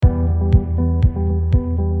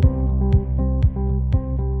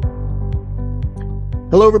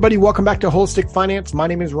Hello, everybody. Welcome back to Holistic Finance. My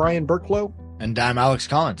name is Ryan Burklow. And I'm Alex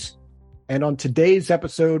Collins. And on today's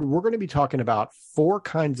episode, we're going to be talking about 4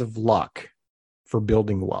 kinds of luck for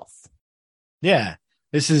building wealth. Yeah,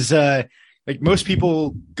 this is like most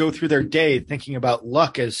people go through their day thinking about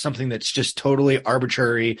luck as something that's just totally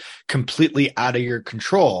arbitrary, completely out of your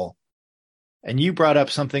control. And you brought up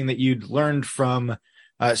something that you'd learned from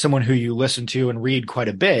someone who you listen to and read quite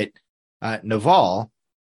a bit, Naval.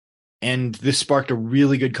 And this sparked a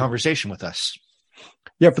really good conversation with us.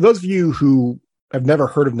 Yeah, for those of you who have never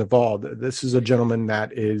heard of Naval, this is a gentleman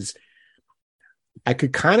that is, I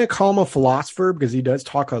could kind of call him a philosopher because he does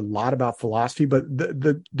talk a lot about philosophy, but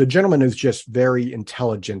the gentleman is just very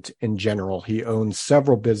intelligent in general. He owns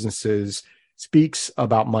several businesses, speaks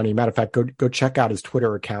about money. Matter of fact, go check out his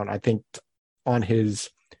Twitter account. I think on his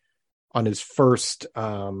first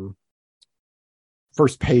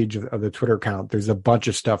page of the Twitter account, there's a bunch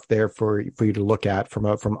of stuff there for you to look at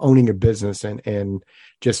from owning a business and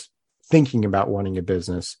just thinking about wanting a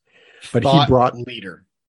business. But thought he brought leader.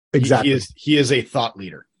 Exactly. He is a thought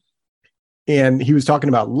leader. And he was talking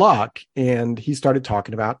about luck, and he started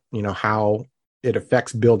talking about, how it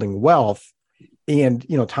affects building wealth and,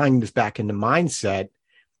 tying this back into mindset.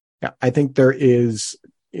 I think there is,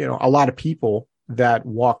 a lot of people that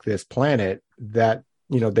walk this planet that,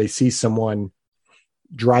 they see someone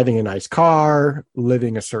driving a nice car,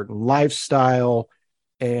 living a certain lifestyle,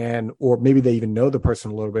 or maybe they even know the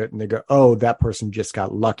person a little bit and they go, oh, that person just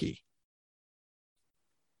got lucky.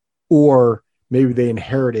 Or maybe they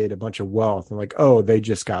inherited a bunch of wealth and like, oh, they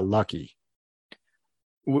just got lucky.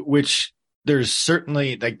 Which there's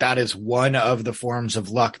certainly that is one of the forms of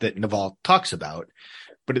luck that Naval talks about.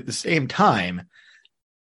 But at the same time,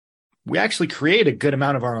 we actually create a good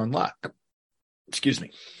amount of our own luck. Excuse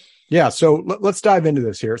me. Yeah, so let's dive into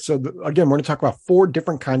this here. So again, we're going to talk about 4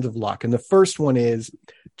 different kinds of luck. And the first one is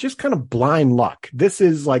just kind of blind luck. This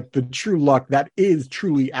is like the true luck that is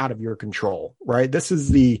truly out of your control, right? This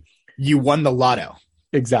is you won the lotto.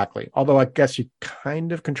 Exactly. Although I guess you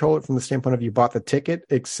kind of control it from the standpoint of you bought the ticket,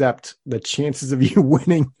 except the chances of you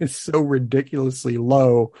winning is so ridiculously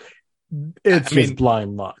low. It's just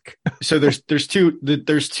blind luck. So there's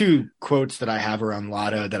two quotes that I have around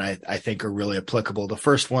lotto that I think are really applicable. The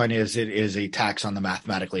first one is it is a tax on the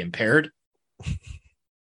mathematically impaired.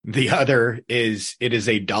 The other is it is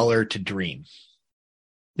 $1 to dream.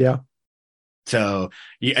 Yeah. So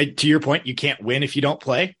to your point, you can't win if you don't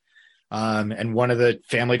play. And one of the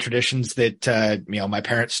family traditions that my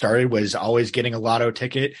parents started was always getting a lotto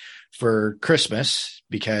ticket for Christmas,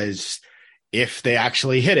 because if they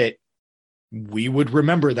actually hit it, we would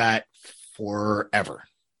remember that forever.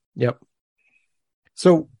 Yep.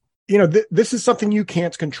 So, this is something you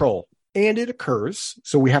can't control, and it occurs.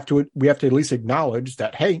 So we have to at least acknowledge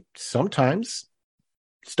that, hey, sometimes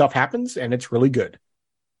stuff happens and it's really good.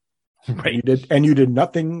 Right. You did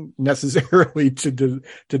nothing necessarily to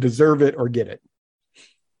deserve it or get it.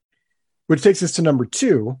 Which takes us to number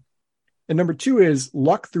 2. And number 2 is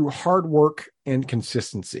luck through hard work and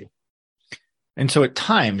consistency. And so at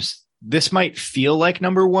times, this might feel like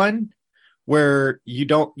number 1, where you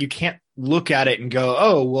can't look at it and go,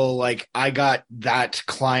 oh, well, I got that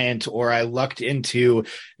client, or I lucked into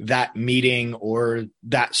that meeting or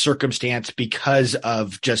that circumstance because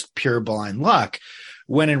of just pure blind luck.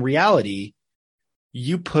 When in reality,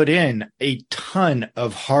 you put in a ton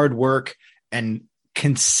of hard work and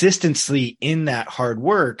consistency in that hard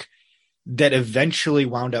work that eventually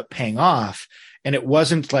wound up paying off. And it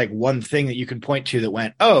wasn't like one thing that you can point to that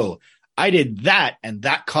went, oh, I did that and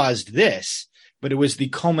that caused this. But it was the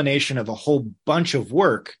culmination of a whole bunch of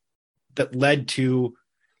work that led to,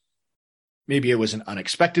 maybe it was an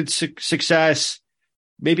unexpected success.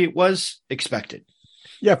 Maybe it was expected.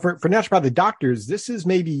 Yeah. For naturopathic doctors, this is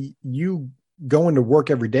maybe you going to work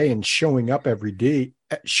every day and showing up every day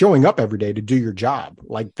to do your job.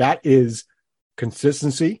 Like, that is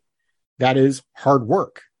consistency. That is hard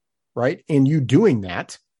work. Right. And you doing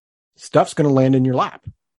that, stuff's going to land in your lap.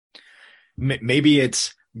 Maybe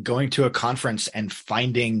it's going to a conference and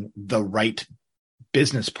finding the right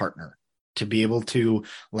business partner to be able to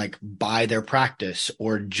buy their practice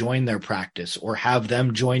or join their practice or have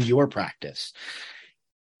them join your practice.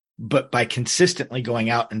 But by consistently going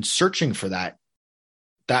out and searching for that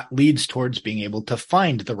leads towards being able to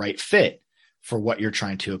find the right fit for what you're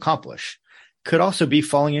trying to accomplish. Could also be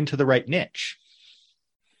falling into the right niche.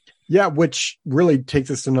 Yeah, which really takes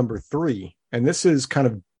us to number 3. And this is kind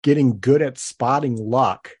of getting good at spotting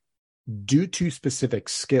luck due to specific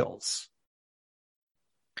skills.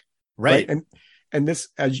 Right. And this,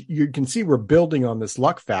 as you can see, we're building on this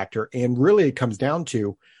luck factor. And really it comes down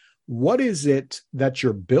to what is it that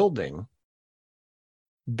you're building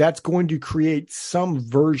that's going to create some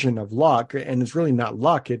version of luck? And it's really not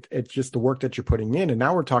luck. It's just the work that you're putting in. And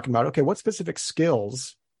now we're talking about, okay, what specific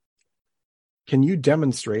skills can you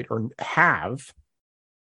demonstrate or have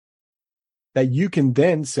that you can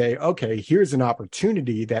then say, okay, here's an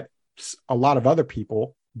opportunity that a lot of other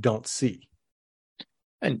people don't see.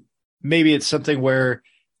 And maybe it's something where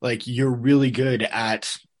like you're really good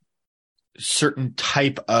at certain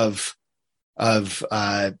type of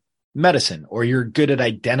medicine, or you're good at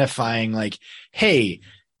identifying like, hey,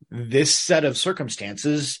 this set of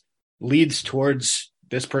circumstances leads towards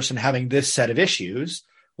this person having this set of issues.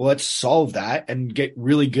 Well, let's solve that and get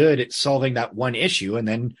really good at solving that one issue, and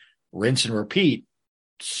then rinse and repeat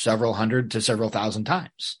several hundred to several thousand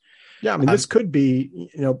times. Yeah, I mean, this could be,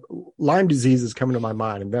 Lyme disease is coming to my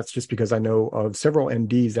mind, and that's just because I know of several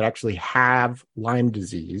MDs that actually have Lyme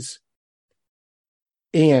disease,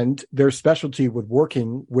 and their specialty with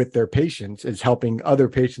working with their patients is helping other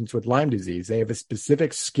patients with Lyme disease. They have a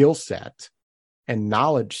specific skill set and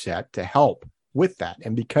knowledge set to help with that.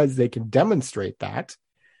 And because they can demonstrate that,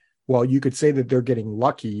 well, you could say that they're getting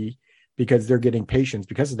lucky because they're getting patients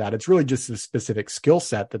because of that. It's really just a specific skill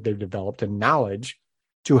set that they've developed and knowledge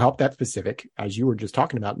to help that specific, as you were just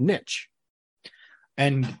talking about, niche.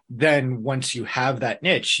 And then once you have that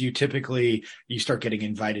niche, you start getting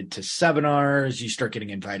invited to seminars, you start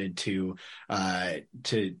getting invited to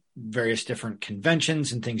various different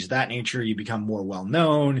conventions and things of that nature. You become more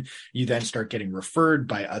well-known. You then start getting referred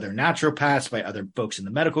by other naturopaths, by other folks in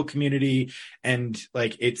the medical community. And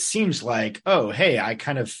like, it seems like, oh, hey, I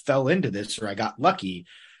kind of fell into this, or I got lucky,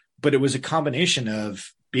 but it was a combination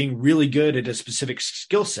of being really good at a specific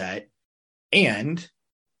skill set and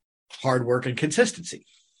hard work and consistency.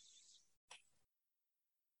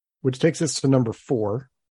 Which takes us to number 4.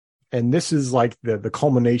 And this is like the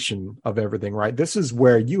culmination of everything, right? This is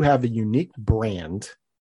where you have a unique brand,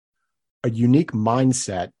 a unique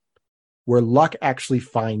mindset, where luck actually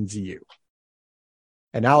finds you.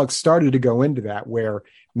 And Alex started to go into that, where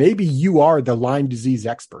maybe you are the Lyme disease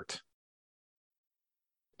expert.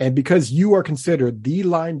 And because you are considered the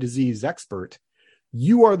Lyme disease expert,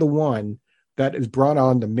 you are the one that is brought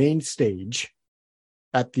on the main stage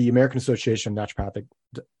at the American Association of Naturopathic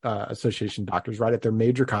Association Doctors, right at their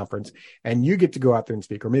major conference, and you get to go out there and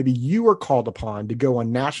speak. Or maybe you are called upon to go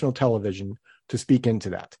on national television to speak into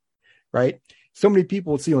that, right? So many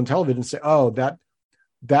people will see on television and say, oh, that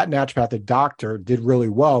naturopathic doctor did really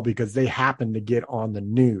well because they happened to get on the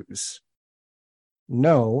news.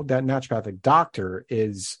 No, that naturopathic doctor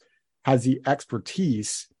has the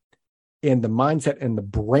expertise and the mindset and the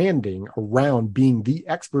branding around being the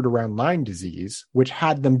expert around Lyme disease, which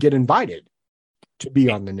had them get invited to be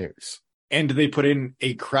on the news. And they put in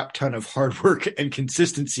a crap ton of hard work and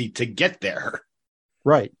consistency to get there.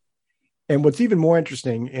 Right. And what's even more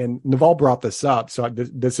interesting, and Naval brought this up, so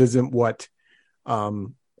this isn't what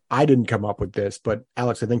I didn't come up with this, but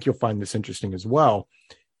Alex, I think you'll find this interesting as well,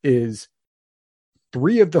 is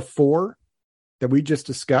 3 of the 4 that we just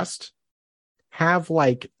discussed have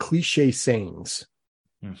like cliche sayings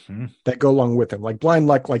that go along with them. Like blind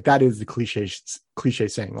luck, like that is the cliche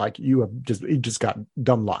saying. Like you just got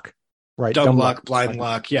dumb luck, right? Dumb luck, blind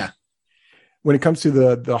luck. Yeah. When it comes to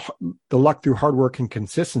the luck through hard work and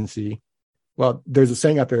consistency, well, there's a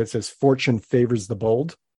saying out there that says fortune favors the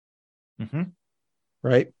bold,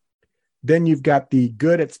 right? Then you've got the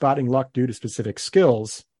good at spotting luck due to specific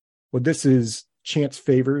skills. Well, this is chance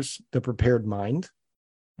favors the prepared mind.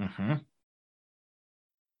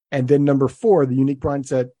 And then number 4, the unique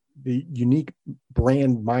mindset, the unique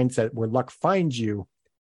brand mindset where luck finds you.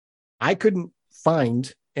 I couldn't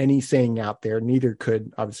find any saying out there. Neither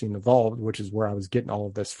could obviously Naval, which is where I was getting all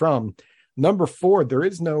of this from. Number 4, there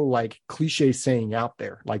is no like cliche saying out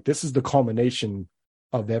there. Like this is the culmination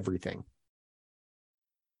of everything.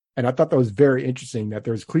 And I thought that was very interesting that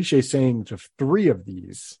there's cliche sayings of 3 of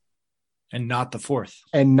these. And not the 4th.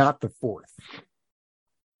 And not the 4th.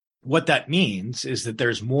 What that means is that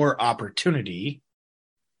there's more opportunity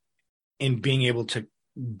in being able to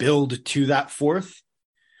build to that 4th,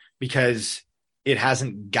 because it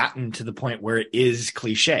hasn't gotten to the point where it is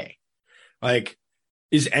cliche. Like,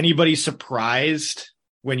 is anybody surprised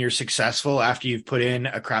when you're successful after you've put in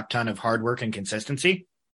a crap ton of hard work and consistency?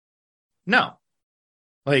 No.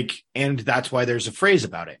 Like, and that's why there's a phrase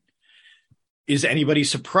about it. Is anybody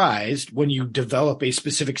surprised when you develop a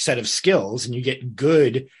specific set of skills and you get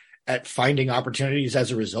good at finding opportunities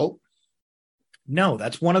as a result? No,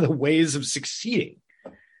 that's one of the ways of succeeding.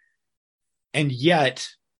 And yet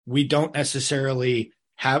we don't necessarily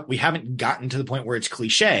we haven't gotten to the point where it's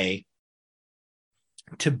cliche,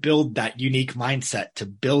 to build that unique mindset, to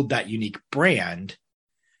build that unique brand.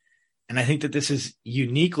 And I think that this is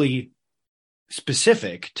uniquely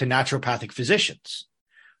specific to naturopathic physicians.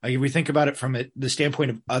 Like if we think about it from the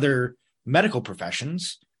standpoint of other medical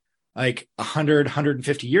professions, like 100,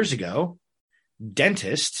 150 years ago,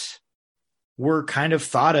 dentists were kind of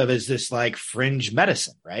thought of as this like fringe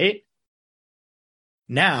medicine, right?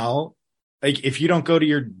 Now, like if you don't go to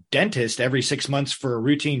your dentist every 6 months for a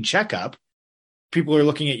routine checkup, people are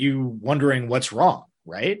looking at you wondering what's wrong,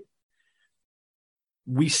 right?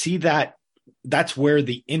 We see that that's where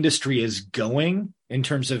the industry is going in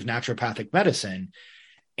terms of naturopathic medicine.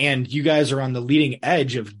 And you guys are on the leading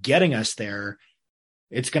edge of getting us there.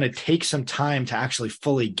 It's going to take some time to actually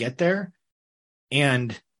fully get there.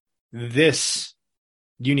 And this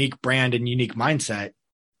unique brand and unique mindset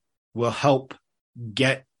will help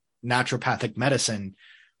get naturopathic medicine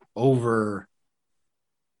over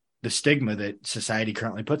the stigma that society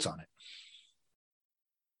currently puts on it.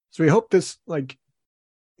 So we hope this, like,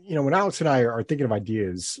 you know, when Alex and I are thinking of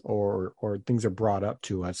ideas or things are brought up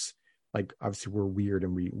to us, like obviously we're weird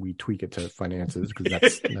and we tweak it to finances because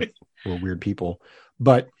that's we're weird people.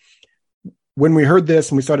 But when we heard this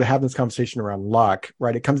and we started having this conversation around luck,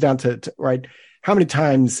 right, it comes down to right, how many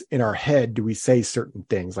times in our head do we say certain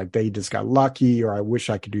things like they just got lucky or I wish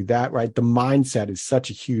I could do that, right? The mindset is such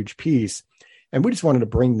a huge piece. And we just wanted to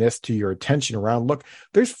bring this to your attention around, look,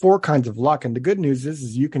 there's 4 kinds of luck. And the good news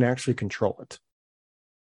is you can actually control it.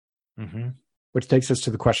 Mm-hmm. Which takes us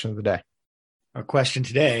to the question of the day. Our question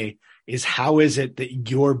today is, how is it that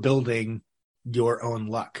you're building your own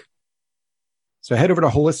luck? So head over to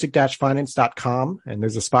holistic-finance.com and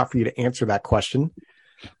there's a spot for you to answer that question.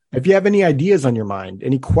 If you have any ideas on your mind,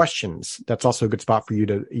 any questions, that's also a good spot for you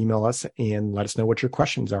to email us and let us know what your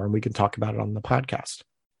questions are and we can talk about it on the podcast.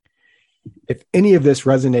 If any of this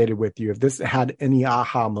resonated with you, if this had any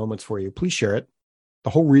aha moments for you, please share it. The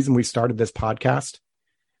whole reason we started this podcast,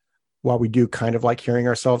 while we do kind of like hearing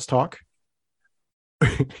ourselves talk,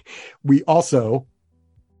 we also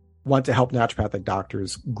want to help naturopathic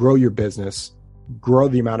doctors grow your business, grow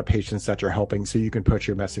the amount of patients that you're helping so you can push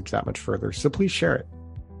your message that much further. So please share it.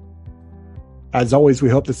 As always, we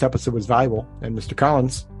hope this episode was valuable. And Mr.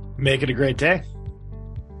 Collins, make it a great day.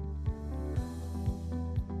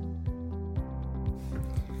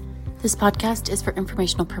 This podcast is for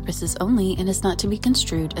informational purposes only and is not to be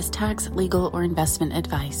construed as tax, legal, or investment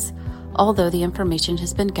advice. Although the information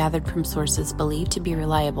has been gathered from sources believed to be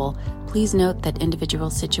reliable, please note that individual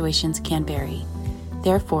situations can vary.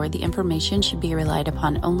 Therefore, the information should be relied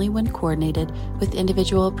upon only when coordinated with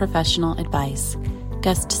individual professional advice.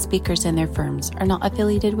 Guest speakers and their firms are not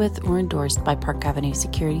affiliated with or endorsed by Park Avenue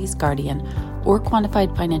Securities, Guardian, or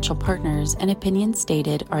Quantified Financial Partners, and opinions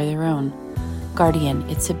stated are their own. Guardian,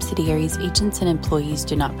 its subsidiaries, agents, and employees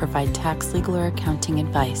do not provide tax, legal, or accounting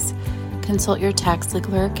advice. Consult your tax,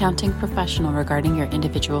 legal, or accounting professional regarding your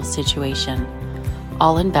individual situation.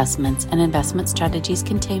 All investments and investment strategies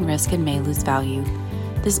contain risk and may lose value.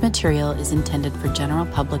 This material is intended for general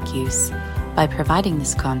public use. By providing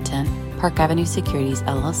this content, Park Avenue Securities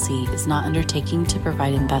LLC is not undertaking to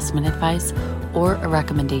provide investment advice or a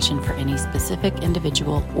recommendation for any specific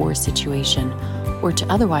individual or situation, or to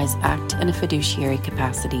otherwise act in a fiduciary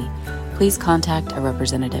capacity. Please contact a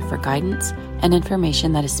representative for guidance and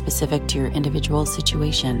information that is specific to your individual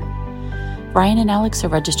situation. Ryan and Alex are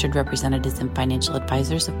registered representatives and financial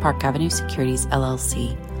advisors of Park Avenue Securities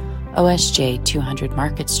LLC, OSJ 200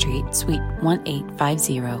 Market Street, Suite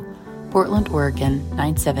 1850, Portland, Oregon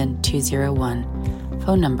 97201.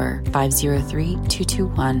 Phone number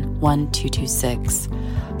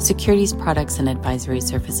 503-221-1226. Securities products and advisory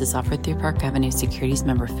services offered through Park Avenue Securities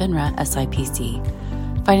member FINRA SIPC.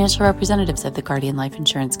 Financial representatives of the Guardian Life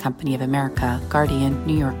Insurance Company of America, Guardian,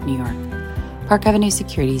 New York, New York. Park Avenue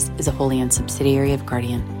Securities is a wholly owned subsidiary of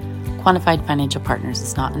Guardian. Quantified Financial Partners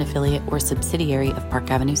is not an affiliate or subsidiary of Park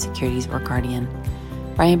Avenue Securities or Guardian.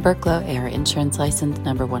 Ryan Burklow, AR Insurance License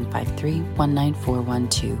number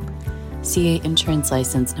 153-19412. CA Insurance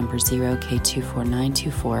License number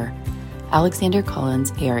 0K24924. Alexander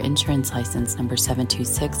Collins, AR Insurance License number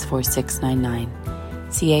 7264699.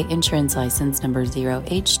 CA Insurance License number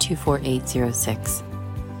 0H24806.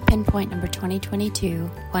 Pinpoint number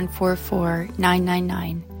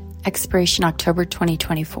 2022-144999. Expiration October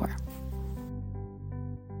 2024.